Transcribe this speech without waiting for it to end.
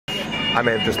I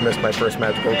may have just missed my first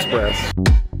Magical Express.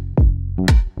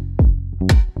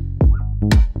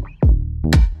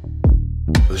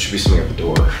 There should be something at the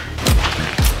door.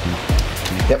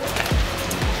 Yep.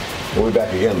 We'll be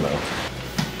back again though.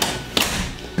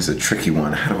 It's a tricky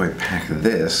one. How do I pack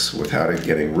this without it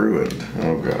getting ruined?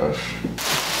 Oh gosh.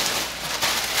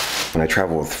 When I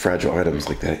travel with fragile items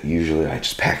like that, usually I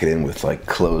just pack it in with like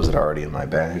clothes that are already in my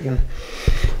bag, and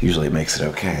usually it makes it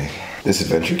okay. This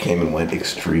adventure came and went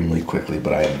extremely quickly,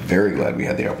 but I am very glad we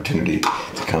had the opportunity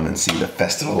to come and see the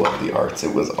Festival of the Arts.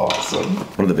 It was awesome.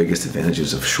 One of the biggest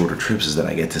advantages of shorter trips is that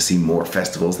I get to see more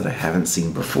festivals that I haven't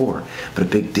seen before. But a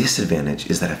big disadvantage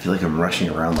is that I feel like I'm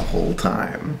rushing around the whole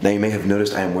time. Now you may have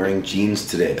noticed I am wearing jeans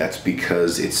today. That's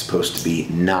because it's supposed to be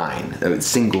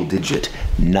single digit,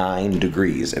 9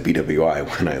 degrees at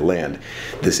BWI when I land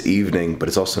this evening, but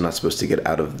it's also not supposed to get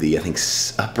out of the, I think,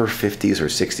 upper 50s or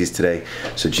 60s today,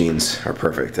 so jeans are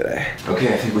perfect today.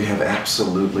 Okay, I think we have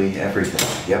absolutely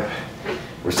everything. Yep,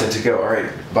 we're set to go. All right,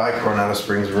 bye Coronado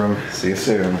Springs room. See you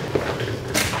soon.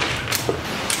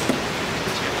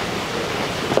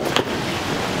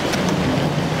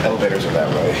 Elevators are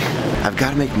that way. I've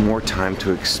got to make more time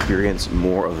to experience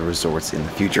more of the resorts in the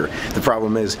future. The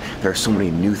problem is there are so many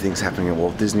new things happening at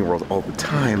Walt Disney World all the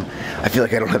time. I feel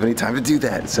like I don't have any time to do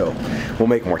that, so we'll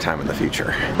make more time in the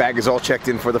future. Bag is all checked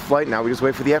in for the flight. Now we just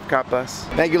wait for the Epcot bus.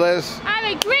 Thank you, Liz. Have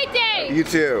a great day. You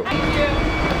too. Thank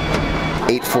you.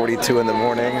 8:42 in the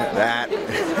morning. That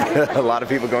a lot of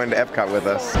people going to Epcot with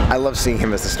us. I love seeing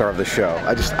him as the star of the show.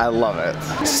 I love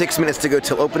it. 6 minutes to go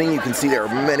till opening. You can see there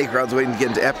are many crowds waiting to get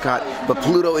into Epcot, but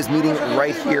Pluto is meeting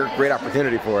right here. Great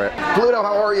opportunity for it. Pluto,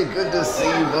 how are you? Good to see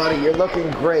you, buddy. You're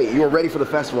looking great. You were ready for the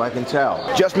festival, I can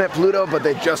tell. Just met Pluto, but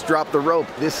they just dropped the rope.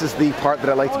 This is the part that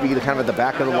I like to be kind of at the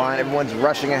back of the line. Everyone's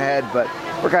rushing ahead, but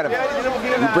we're kind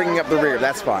of bringing up the rear.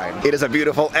 That's fine. It is a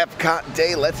beautiful Epcot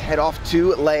day. Let's head off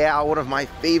to Leao, one of my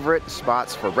favorite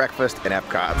spots for breakfast in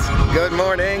Epcot. Good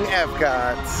morning,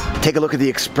 Epcot. Take a look at the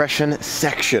expression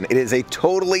section. It is a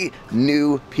totally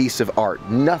new piece of art.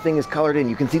 Nothing is colored in.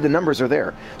 You can see the numbers are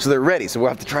there. So they're ready. So we'll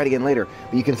have to try it again later.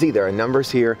 But you can see there are numbers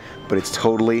here, but it's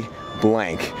totally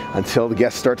blank until the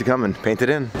guests start to come and paint it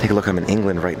in. Take a look, I'm in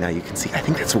England right now. You can see, I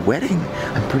think that's a wedding.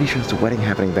 I'm pretty sure there's a wedding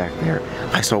happening back there.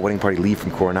 I saw a wedding party leave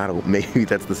from Coronado. Maybe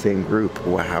that's the same group.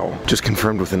 Wow. Just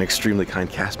confirmed with an extremely kind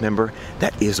cast member.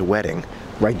 That is a wedding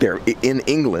right there in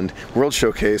England. World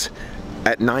Showcase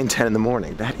at 9:10 in the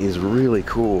morning. That is really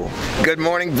cool. Good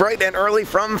morning, bright and early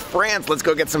from France. Let's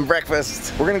go get some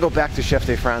breakfast. We're gonna go back to Chef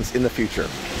de France in the future.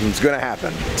 It's gonna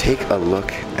happen. Take a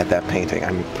look at that painting.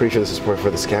 I'm pretty sure this is for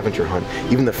the scavenger hunt.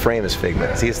 Even the frame is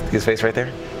Figment. See his face right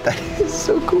there? That is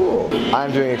so cool.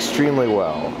 I'm doing extremely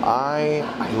well. I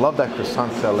love that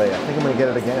croissant salé. I think I'm gonna get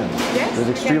it again. Yes, it was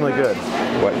extremely good.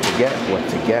 What to get, what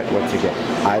to get, what to get.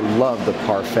 I love the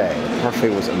parfait. The parfait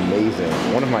was amazing.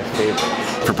 One of my favorites.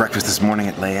 For breakfast this morning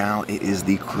at Leao, it is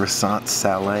the croissant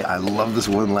salé. I love this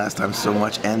one last time so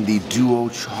much, and the duo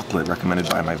chocolate recommended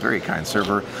by my very kind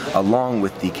server, along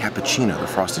with the cappuccino, the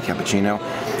frosted cappuccino.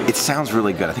 It sounds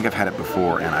really good. I think I've had it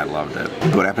before and I loved it.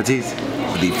 Bon appetit.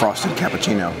 The frosted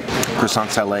cappuccino. Croissant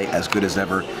salé, as good as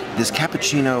ever. This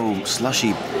cappuccino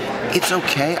slushy, it's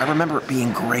okay. I remember it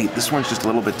being great. This one's just a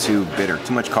little bit too bitter.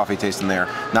 Too much coffee taste in there.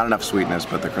 Not enough sweetness,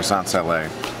 but the croissant salé,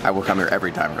 I will come here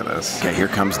every time for this. Okay, here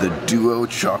comes the duo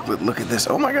chocolate. Look at this.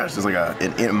 Oh my gosh, there's like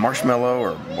a marshmallow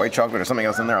or white chocolate or something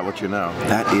else in there. I'll let you know.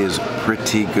 That is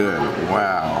pretty good.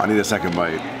 Wow, I need a second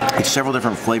bite. It's several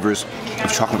different flavors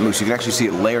of chocolate mousse. You can actually see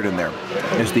it layered in there.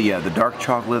 There's the dark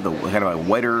chocolate, the kind of a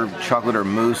whiter chocolate or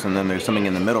mousse, and then there's something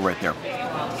in the middle right there.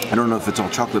 I don't know if it's all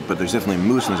chocolate, but there's definitely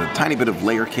mousse, and there's a tiny bit of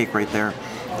layer cake right there.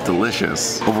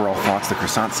 Delicious. Overall thoughts, the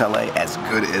croissant salé, as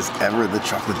good as ever. The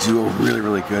chocolate duo, really,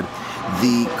 really good.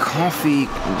 The coffee,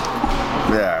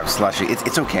 slushy,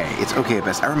 it's okay. It's okay at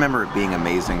best. I remember it being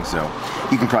amazing, so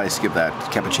you can probably skip that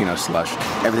cappuccino slush.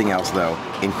 Everything else, though,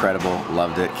 incredible.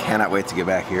 Loved it. Cannot wait to get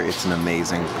back here. It's an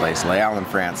amazing place. Leao in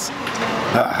France.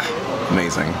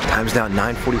 Amazing. Time's now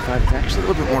 9:45. It's actually a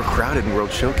little bit more crowded in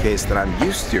World Showcase than I'm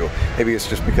used to. Maybe it's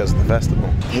just because of the festival.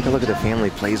 Take a look at the family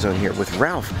play zone here with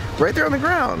Ralph right there on the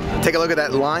ground. Take a look at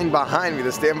that line behind me,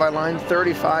 the standby line,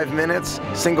 35 minutes,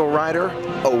 single rider,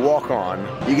 a walk-on.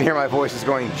 You can hear my voice is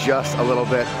going just a little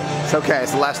bit. It's okay,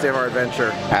 it's the last day of our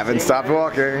adventure. Haven't stopped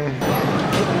walking.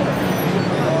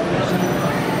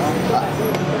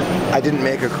 I didn't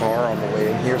make a car on the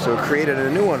way in here, so it created a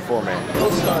new one for me.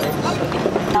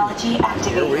 Technology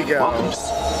activated. Here we go.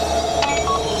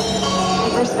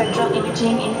 Hyperspectral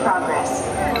imaging in progress.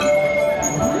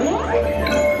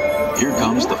 Here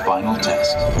comes the final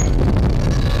test.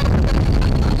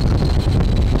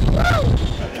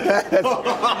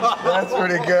 That's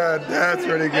pretty good. That's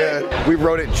pretty good. We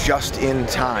wrote it just in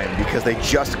time because they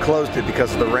just closed it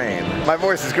because of the rain. My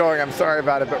voice is going, I'm sorry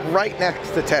about it, but right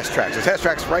next to Test Tracks. The Test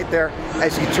Tracks right there.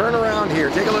 As you turn around here,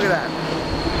 take a look at that.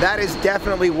 That is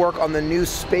definitely work on the new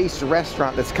Space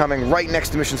restaurant that's coming right next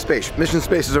to Mission Space. Mission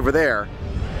Space is over there.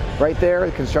 Right there,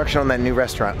 the construction on that new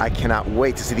restaurant. I cannot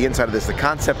wait to see the inside of this. The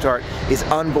concept art is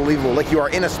unbelievable. Like you are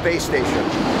in a space station.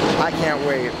 I can't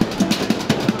wait.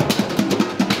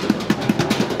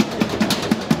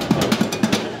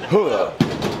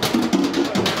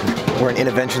 We're in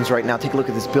Innoventions right now. Take a look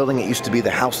at this building. It used to be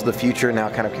the House of the Future, now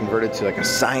kind of converted to like a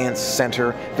science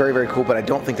center. Very, very cool, but I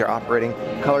don't think they're operating.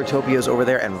 Colortopia's over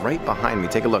there, and right behind me,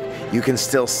 take a look. You can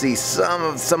still see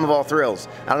some of All Thrills.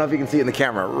 I don't know if you can see it in the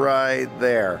camera, right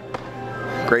there.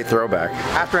 Great throwback.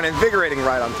 After an invigorating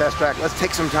ride on Test Track, let's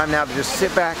take some time now to just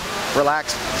sit back,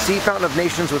 relax, see Fountain of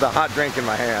Nations with a hot drink in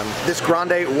my hand. This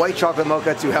grande white chocolate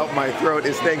mocha to help my throat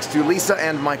is thanks to Lisa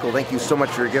and Michael. Thank you so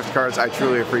much for your gift cards. I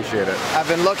truly appreciate it. I've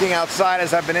been looking outside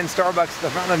as I've been in Starbucks. The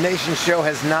Fountain of Nations show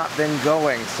has not been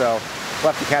going, so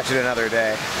we'll have to catch it another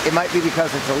day. It might be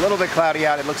because it's a little bit cloudy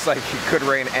out. It looks like it could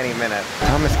rain any minute.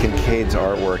 Thomas Kincaid's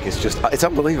artwork is just, it's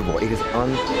unbelievable. It is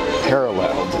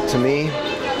unparalleled. To me,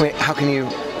 I mean, how can you,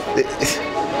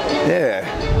 yeah.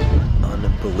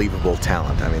 Unbelievable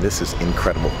talent. I mean, this is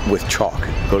incredible. With chalk.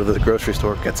 Go to the grocery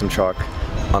store, get some chalk.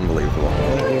 Unbelievable.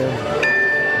 Thank you.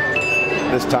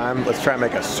 This time, let's try and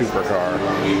make a supercar.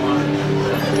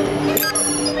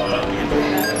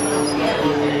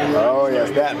 Oh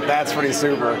yes, that's pretty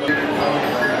super.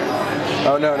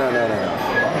 Oh no.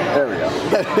 There we go.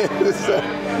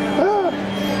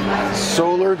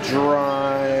 Solar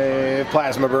drive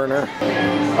plasma burner.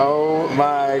 Oh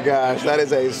my gosh, that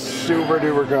is a super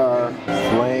duper car.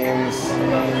 Flames.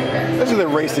 Those are the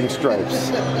racing stripes.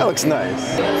 That looks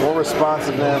nice. More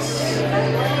responsiveness.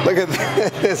 Look at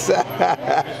this. Look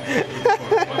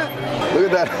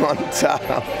at that on top.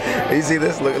 You see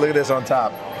this? Look at this on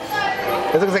top.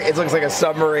 It looks like a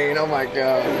submarine. Oh my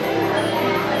god.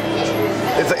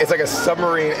 It's like a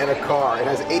submarine and a car. It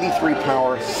has 83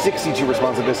 power, 62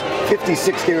 responsiveness,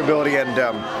 56 capability, and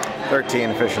 13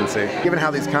 efficiency. Given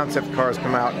how these concept cars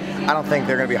come out, I don't think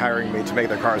they're going to be hiring me to make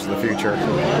their cars in the future.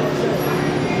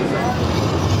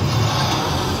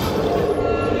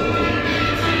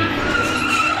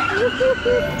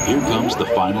 Here comes the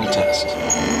final test.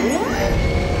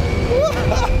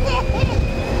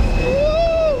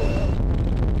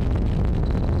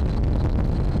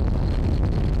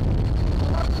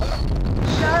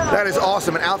 That is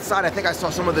awesome, and outside I think I saw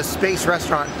some of the space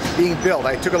restaurant being built.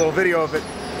 I took a little video of it.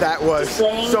 That was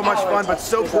so much fun, but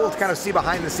so cool to kind of see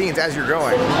behind the scenes as you're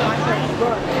going.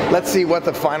 Let's see what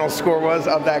the final score was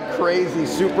of that crazy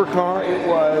supercar. It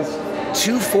was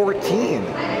 214.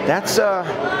 That's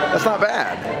not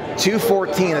bad.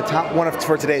 214. The top one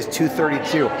for today is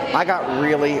 232. I got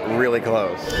really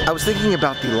close. I was thinking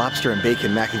about the lobster and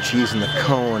bacon mac and cheese in the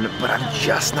cone, but I'm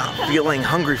just not feeling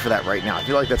hungry for that right now. I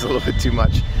feel like that's a little bit too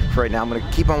much for right now. I'm gonna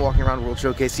keep on walking around World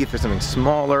Showcase, see if there's something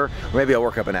smaller, or maybe I'll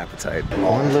work up an appetite.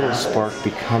 One little spark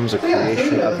becomes a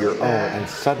creation of your own, and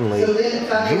suddenly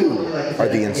you are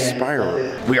the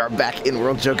inspirer. We are back in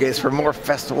World Showcase for more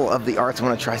Festival of the Arts. I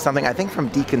want to try something, I think, from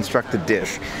Deconstructed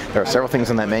Dish. There are several things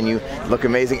on that menu that look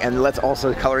amazing, and let's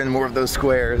also color in more of those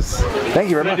squares. Thank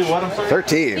you very much.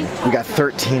 13. We got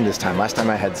 13 this time. Last time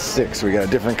I had 6. We got a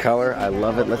different color. I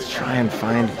love it. Let's try and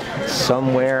find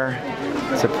somewhere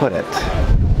to put it.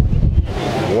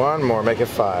 One more, make it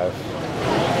 5.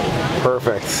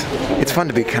 Perfect. It's fun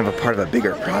to be kind of a part of a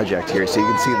bigger project here, so you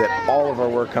can see that all of our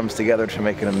work comes together to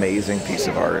make an amazing piece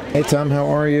of art. Hey Tom, how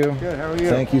are you? Good, how are you?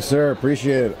 Thank you, sir.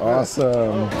 Appreciate it.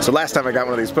 Awesome. So last time I got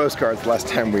one of these postcards, last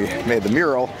time we made the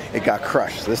mural, it got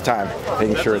crushed. So this time,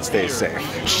 making sure it stays safe.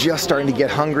 Just starting to get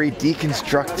hungry.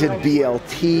 Deconstructed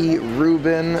BLT,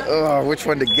 Reuben. Oh, which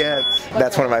one to get?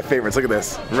 That's one of my favorites. Look at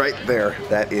this. Right there.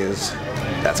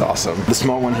 That's awesome. The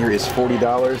small one here is $40.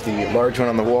 The large one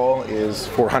on the wall is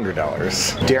 $400.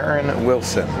 Darren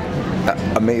Wilson.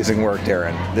 Amazing work,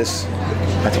 Darren. That's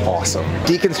awesome.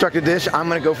 Deconstructed Dish, I'm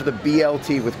gonna go for the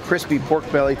BLT with crispy pork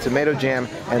belly, tomato jam,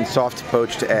 and soft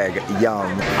poached egg. Yum.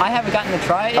 I haven't gotten to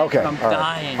try it yet, okay, but I'm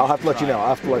dying. I'll have to let you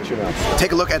know.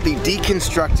 Take a look at the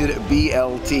Deconstructed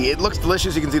BLT. It looks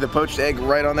delicious. You can see the poached egg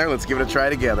right on there. Let's give it a try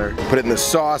together. Put it in the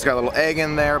sauce, got a little egg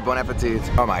in there. Bon appetit.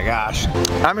 Oh my gosh.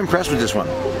 I'm impressed with this one.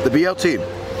 The BLT.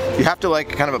 You have to like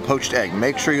kind of a poached egg.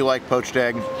 Make sure you like poached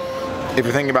egg if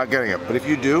you're thinking about getting it. But if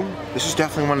you do, this is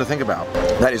definitely one to think about.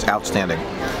 That is outstanding.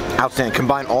 Outstanding.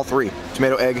 Combine all 3.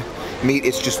 Tomato, egg, meat.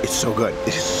 It's so good.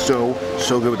 It is so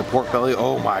good with the pork belly.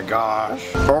 Oh my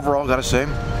gosh. Overall, gotta say,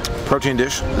 Protein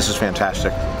dish, this is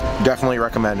fantastic. Definitely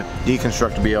recommend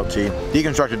deconstructed BLT.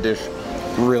 Deconstructed dish,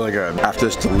 really good. After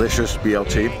this delicious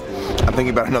BLT, I'm thinking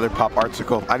about another pop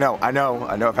artsicle. I know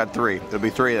I've had 3. There'll be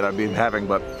 3 that I've been having,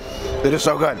 but they're just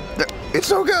so good. It's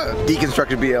so good.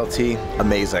 Deconstructed BLT,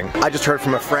 amazing. I just heard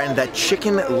from a friend that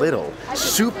Chicken Little,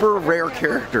 super rare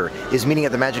character, is meeting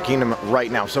at the Magic Kingdom right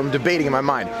now. So I'm debating in my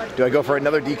mind, do I go for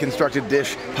another deconstructed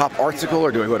dish, pop artsicle, or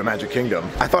do I go to Magic Kingdom?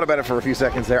 I thought about it for a few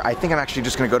seconds there. I think I'm actually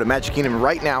just gonna go to Magic Kingdom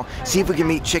right now, see if we can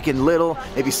meet Chicken Little,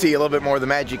 maybe see a little bit more of the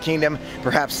Magic Kingdom,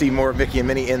 perhaps see more of Mickey and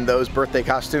Minnie in those birthday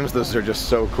costumes. Those are just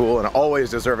so cool and always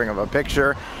deserving of a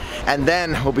picture. And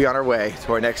then we'll be on our way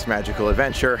to our next magical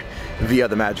adventure via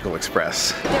the Magical Express.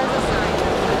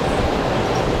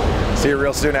 See you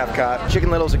real soon, Epcot. Chicken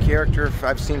Little's a character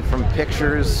I've seen from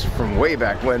pictures from way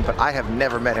back when, but I have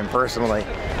never met him personally.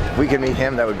 If we could meet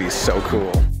him, that would be so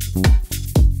cool.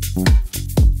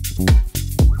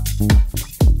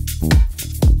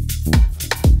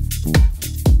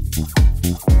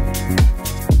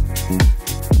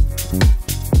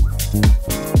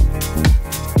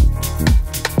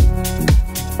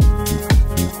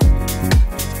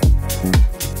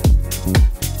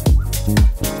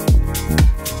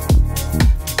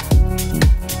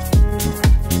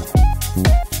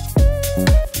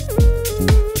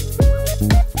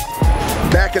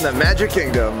 In the Magic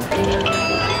Kingdom.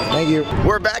 Thank you.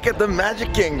 We're back at the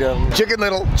Magic Kingdom. Chicken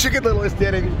Little is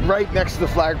standing right next to the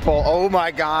flagpole. Oh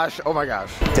my gosh, oh my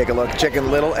gosh. Take a look, Chicken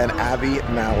Little and Abby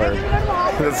Mallard.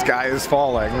 The sky is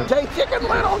falling. Hey, Chicken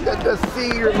Little, good to see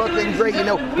you. You're looking great. You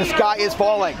know, the sky is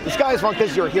falling. The sky is falling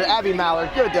because you're here. Abby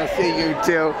Mallard, good to see you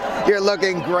too. You're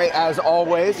looking great as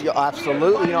always.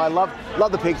 Absolutely, you know, I love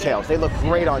the pigtails. They look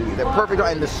great on you. They're perfect.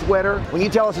 And the sweater, when you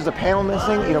tell us there's a panel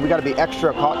missing, you know, we gotta be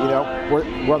extra, you know,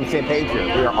 we're on the same page here.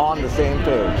 We are on the same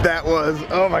page. That was,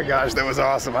 oh my gosh, that was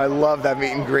awesome. I love that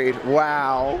meet and greet.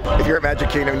 Wow. If you're at Magic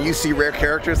Kingdom and you see rare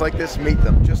characters like this, meet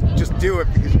them. Just do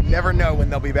it because you never know when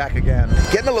they'll be back again.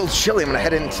 Getting a little chilly. I'm gonna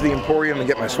head into the Emporium and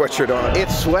get my sweatshirt on.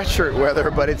 It's sweatshirt weather,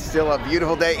 but it's still a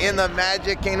beautiful day in the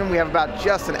Magic Kingdom. We have about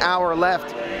just an hour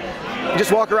left.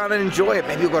 Just walk around and enjoy it.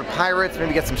 Maybe we'll go to Pirates,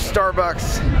 maybe get some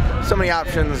Starbucks. So many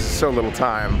options, so little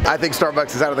time. I think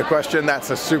Starbucks is out of the question. That's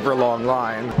a super long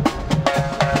line.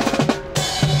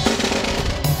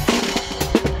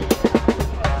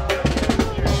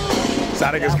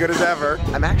 Sounding as good as ever.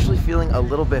 I'm actually feeling a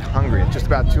little bit hungry. It's just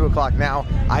about 2 o'clock now.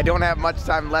 I don't have much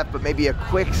time left, but maybe a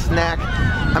quick snack.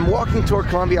 I'm walking toward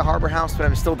Columbia Harbor House, but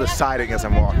I'm still deciding as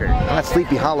I'm walking. I'm at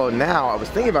Sleepy Hollow now. I was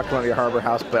thinking about Columbia Harbor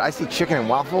House, but I see chicken and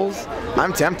waffles.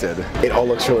 I'm tempted. It all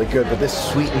looks really good, but this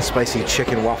sweet and spicy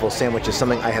chicken waffle sandwich is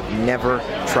something I have never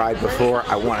tried before.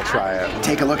 I want to try it.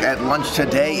 Take a look at lunch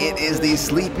today. It is the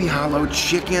Sleepy Hollow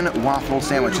chicken waffle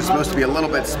sandwich. It's supposed to be a little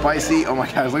bit spicy. Oh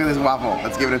my gosh, look at this waffle.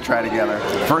 Let's give it a try together.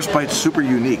 First bite's super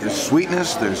unique. There's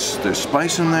sweetness, there's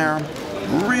spice in there.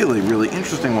 Really, really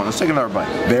interesting one. Let's take another bite.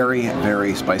 Very,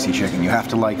 very spicy chicken. You have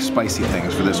to like spicy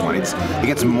things for this one. It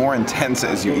gets more intense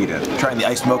as you eat it. Trying the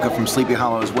iced mocha from Sleepy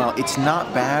Hollow as well. It's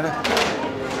not bad,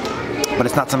 but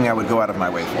it's not something I would go out of my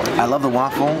way for. I love the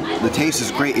waffle. The taste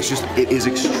is great. It's just, it is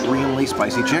extremely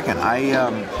spicy chicken.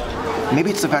 Maybe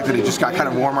it's the fact that it just got kind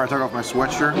of warmer. I took off my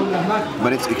sweatshirt,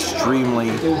 but it's extremely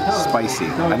spicy.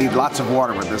 I need lots of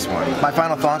water with this one. My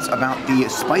final thoughts about the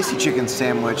spicy chicken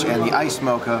sandwich and the iced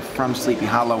mocha from Sleepy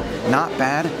Hollow. Not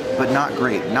bad, but not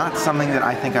great. Not something that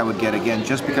I think I would get again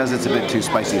just because it's a bit too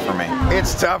spicy for me.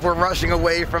 It's tough. We're rushing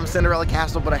away from Cinderella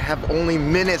Castle, but I have only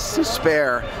minutes to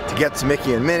spare to get to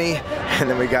Mickey and Minnie, and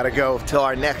then we gotta go till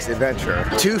our next adventure.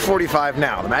 2:45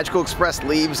 now. The Magical Express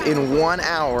leaves in 1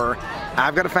 hour.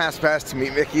 I've got a fast pass to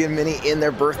meet Mickey and Minnie in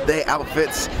their birthday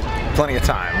outfits. Plenty of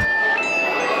time.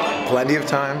 Plenty of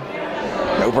time.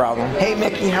 No problem. Hey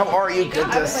Mickey, how are you?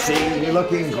 Good to see you. You're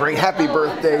looking great. Happy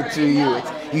birthday to you.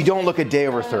 You don't look a day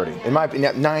over 30. In my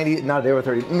opinion, 90, not a day over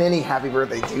 30. Minnie, happy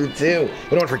birthday to you too.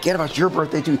 We don't forget about your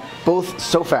birthday too. Both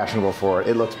so fashionable for it.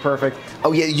 It looks perfect.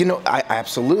 Oh yeah, you know,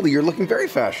 absolutely, you're looking very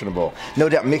fashionable. No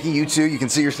doubt, Mickey, you too, you can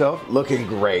see yourself looking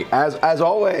great, as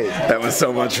always. That was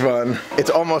so much fun. It's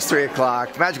almost 3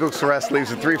 o'clock. Magical Express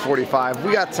leaves at 3:45.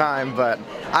 We got time, but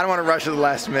I don't want to rush at the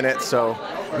last minute, so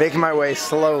making my way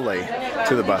slowly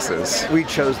to the buses. We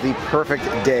chose the perfect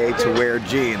day to wear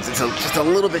jeans. It's just a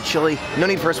little bit chilly. No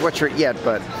need for a sweatshirt yet,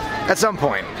 but at some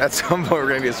point we're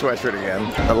gonna need a sweatshirt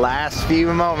again. The last few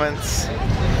moments.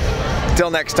 Till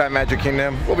next time, Magic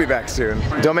Kingdom. We'll be back soon.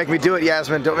 Don't make me do it,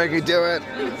 Yasmin. Don't make me do it.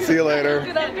 See you later.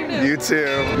 Good afternoon. You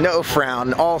too. No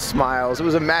frown, all smiles. It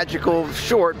was a magical,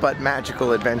 short but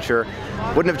magical adventure.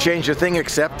 Wouldn't have changed a thing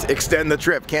except extend the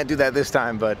trip. Can't do that this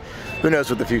time, but who knows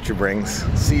what the future brings.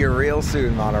 See you real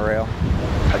soon, Monorail.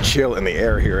 a chill in the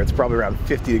air here. It's probably around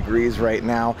 50 degrees right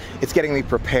now. It's getting me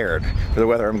prepared for the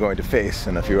weather I'm going to face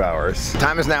in a few hours.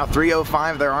 Time is now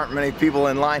 3:05. There aren't many people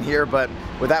in line here, but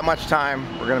with that much time,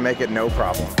 we're gonna make it no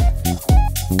problem.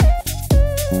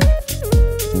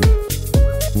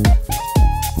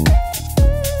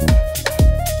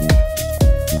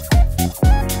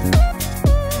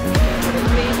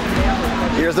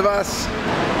 Here's the bus.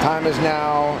 Time is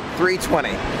now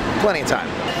 3:20. Plenty of time.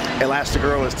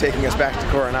 Elastigirl is taking us back to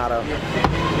Coronado.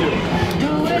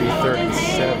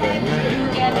 3:37.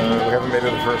 We haven't made it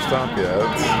to the first stop yet.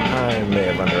 I may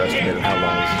have underestimated how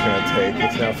long this is going to take.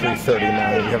 It's now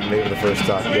 3:39. We haven't made it to the first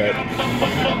stop yet.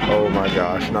 Oh my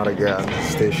gosh, not again.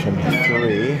 Station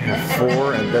 3,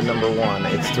 4, and then number 1.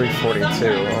 It's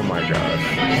 3:42. Oh my gosh.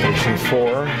 Station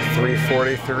 4,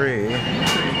 3:43.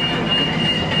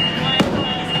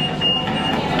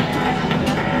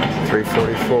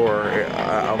 3:44.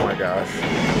 Oh my gosh.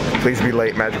 Please be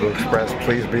late, Magical Express.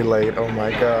 Please be late. Oh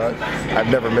my god. I've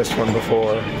never missed one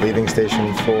before. Leaving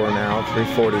station 4 now.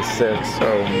 3:46.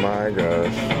 Oh my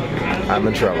gosh. I'm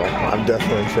in trouble. I'm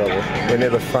definitely in trouble. We're near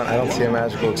the front. I don't see a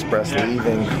Magical Express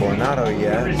leaving Coronado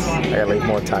yet. I gotta leave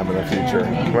more time in the future.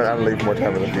 Well, I'll leave more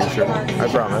time in the future. I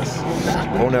promise.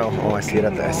 Oh no. Oh, I see it.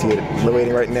 I see it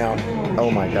waiting right now. Oh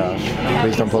my gosh.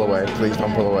 Please don't pull away. Please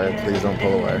don't pull away. Please don't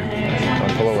pull away.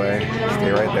 Don't pull away.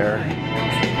 Stay right there.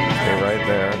 Stay right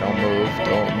there. Don't move.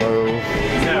 Don't move.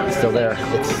 It's still there.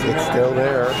 It's still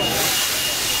there.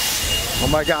 Oh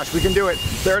my gosh, we can do it.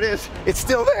 There it is. It's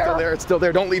still there. It's still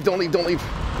there. Don't leave. Don't leave. Don't leave.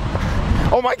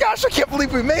 Oh my gosh, I can't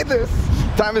believe we made this.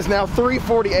 Time is now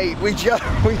 3:48. We just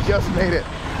made it.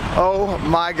 Oh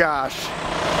my gosh.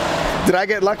 Did I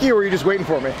get lucky or were you just waiting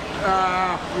for me?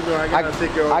 I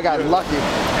got lucky.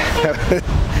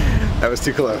 That was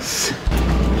too close.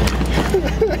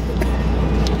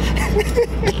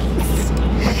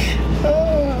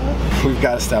 We've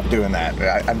got to stop doing that.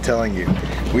 I'm telling you,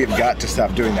 we have got to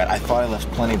stop doing that. I thought I left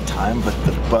plenty of time, but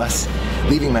the bus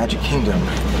leaving Magic Kingdom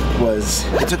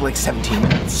it took like 17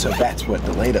 minutes, so that's what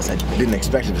delayed us. I didn't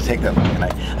expect it to take that long, and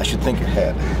I should think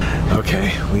ahead.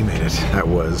 Okay, we made it. That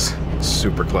was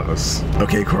super close.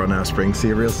 Okay, Coronado Springs, see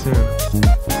you real soon.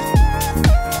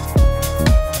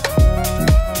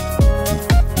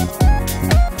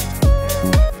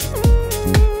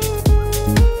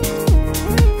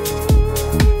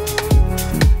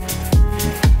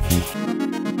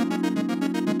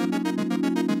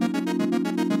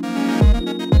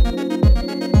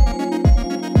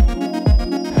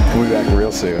 We'll be back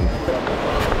real soon.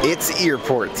 It's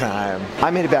airport time. I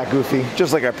made it back, Goofy,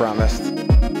 just like I promised.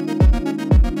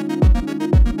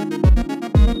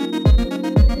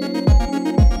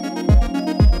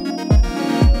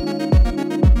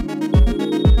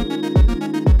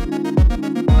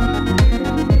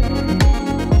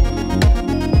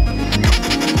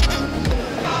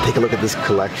 Take a look at this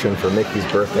collection for Mickey's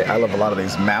birthday. I love a lot of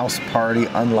these. Mouse Party,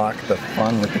 Unlock the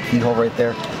Fun with the keyhole right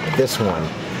there. This one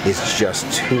is just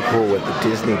too cool with the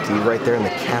Disney tea right there in the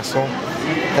castle.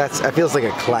 That feels like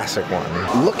a classic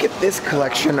one. Look at this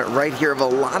collection right here of a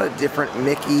lot of different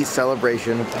Mickey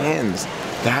celebration pins.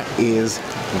 That is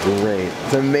great.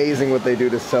 It's amazing what they do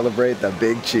to celebrate the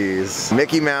big cheese.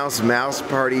 Mickey Mouse, Mouse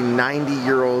Party,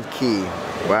 90-year-old key.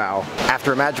 Wow.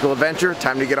 After a magical adventure,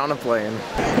 time to get on a plane.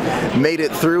 Made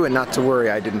it through, and not to worry,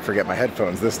 I didn't forget my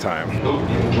headphones this time. Hope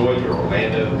you enjoyed your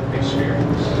Orlando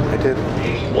experience. I did.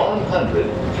 100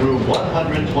 through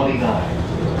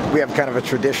 129. We have kind of a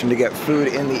tradition to get food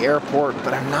in the airport,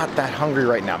 but I'm not that hungry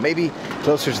right now. Maybe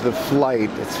closer to the flight.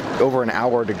 It's over an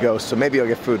hour to go, so maybe I'll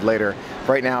get food later.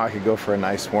 Right now, I could go for a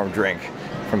nice warm drink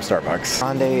from Starbucks.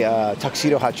 Grande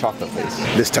tuxedo hot chocolate, please.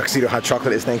 This tuxedo hot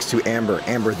chocolate is thanks to Amber.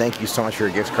 Amber, thank you so much for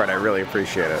your gift card. I really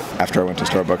appreciate it. After I went to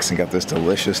Starbucks and got this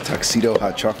delicious tuxedo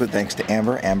hot chocolate, thanks to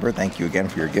Amber. Amber, thank you again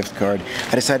for your gift card.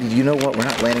 I decided, you know what, we're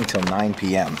not landing till 9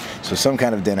 p.m. So some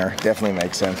kind of dinner definitely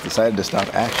makes sense. Decided to stop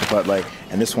at Chipotle,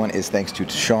 and this one is thanks to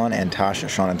Sean and Tasha.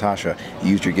 Sean and Tasha,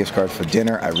 you used your gift card for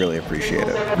dinner. I really appreciate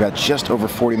it. We've got just over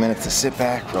 40 minutes to sit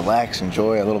back, relax,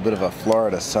 enjoy a little bit of a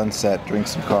Florida sunset, drink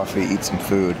some coffee, eat some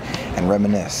food, and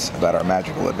reminisce about our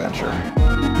magical adventure.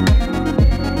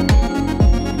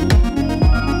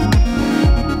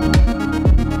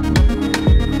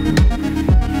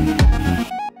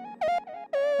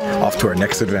 Off to our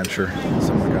next adventure.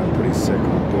 Someone got pretty sick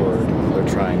on board. They're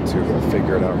trying to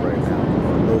figure it out right now.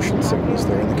 Motion sickness.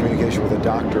 They're in the communication with a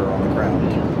doctor on the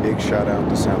ground. Big shout out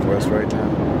to Southwest right now.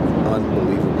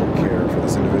 Unbelievable care for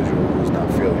this individual who's not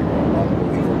feeling well.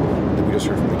 Unbelievable. We just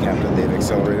heard from the captain. They've accepted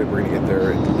accelerated. We're going to get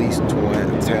there at least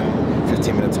 10,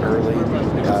 15 minutes early.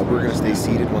 We're going to stay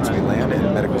seated once we land,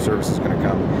 and medical service is going to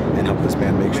come and help this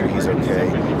man make sure he's okay.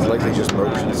 It's likely just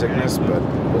motion sickness, but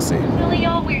we'll see. Really,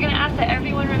 y'all, we're going to ask that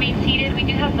everyone remain seated. We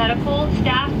do have medical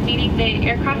staff meeting the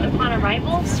aircraft upon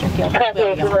arrival.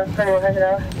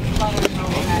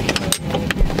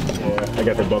 I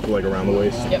got the buckle like around the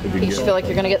waist. Yep. You should feel like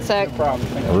you're gonna get sick. We're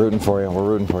rooting for you. We're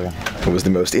rooting for you. It was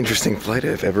the most interesting flight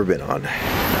I've ever been on.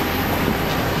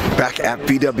 Back at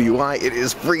BWI, it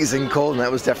is freezing cold, and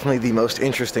that was definitely the most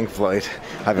interesting flight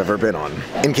I've ever been on.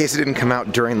 In case it didn't come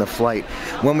out during the flight,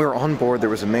 when we were on board, there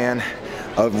was a man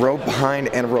a row behind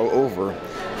and a row over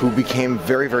who became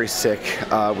very, very sick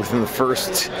within the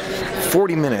first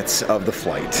 40 minutes of the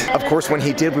flight. Of course, when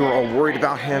he did, we were all worried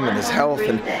about him and his health,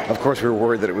 and of course we were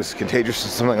worried that it was contagious or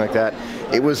something like that.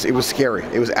 It was scary.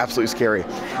 It was absolutely scary.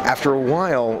 After a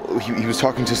while, he was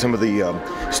talking to some of the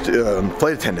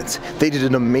flight attendants. They did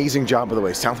an amazing job, by the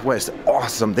way. Southwest,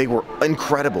 awesome. They were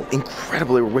incredible,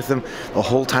 incredible. They were with him the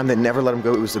whole time. They never let him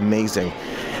go. It was amazing.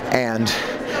 And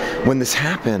when this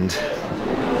happened,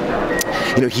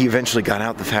 you know, he eventually got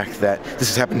out the fact that this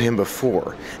has happened to him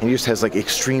before, and he just has like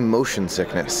extreme motion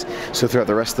sickness. So throughout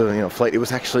the rest of the flight, it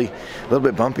was actually a little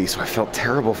bit bumpy. So I felt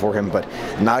terrible for him, but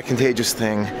not a contagious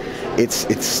thing.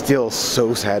 It's still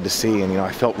so sad to see, and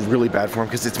I felt really bad for him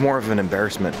because it's more of an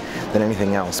embarrassment than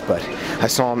anything else. But I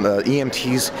saw him. The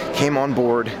EMTs came on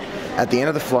board at the end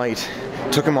of the flight,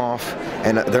 took him off,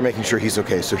 and they're making sure he's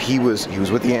okay. So he was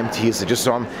with the EMTs. I just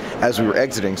saw him as we were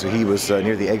exiting, so he was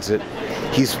near the exit.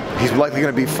 He's likely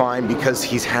going to be fine because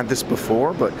he's had this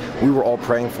before, but we were all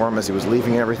praying for him as he was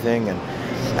leaving and everything. And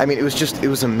I mean, it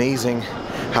was amazing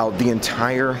how the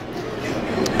entire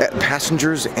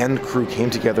passengers and crew came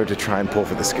together to try and pull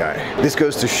for this guy. This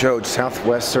goes to show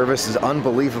Southwest service is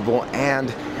unbelievable,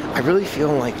 and I really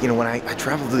feel like, when I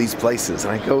travel to these places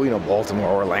and I go, Baltimore,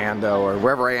 Orlando, or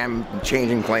wherever I am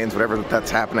changing planes, whatever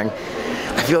that's happening,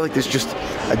 I feel like there's just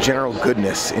a general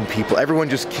goodness in people. Everyone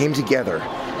just came together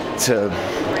to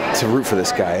root for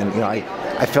this guy, and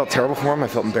I felt terrible for him. I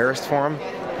felt embarrassed for him,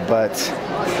 but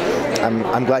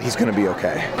I'm glad he's going to be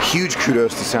okay. Huge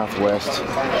kudos to Southwest.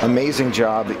 Amazing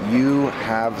job. You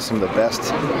have some of the best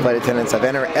flight attendants I've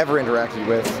ever interacted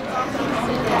with.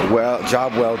 Well,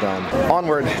 job well done.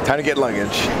 Onward, time to get luggage.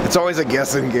 It's always a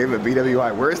guessing game at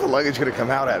BWI. Where is the luggage going to come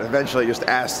out at? Eventually, I just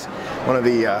asked one of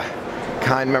the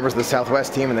kind members of the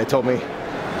Southwest team, and they told me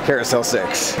Carousel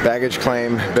 6. Baggage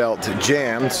claim belt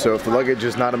jammed, so if the luggage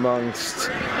is not amongst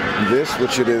this,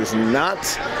 which it is not,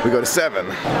 we go to 7.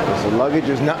 If the luggage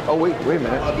is not, oh wait a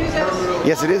minute.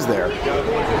 Yes, it is there.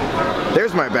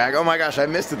 There's my bag. Oh my gosh, I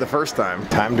missed it the first time.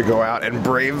 Time to go out and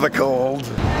brave the cold.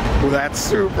 Ooh, that's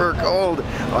super cold.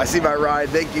 Oh, I see my ride.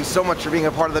 Thank you so much for being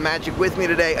a part of the magic with me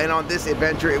today and on this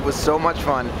adventure. It was so much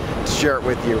fun to share it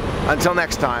with you. Until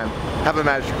next time, have a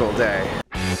magical day.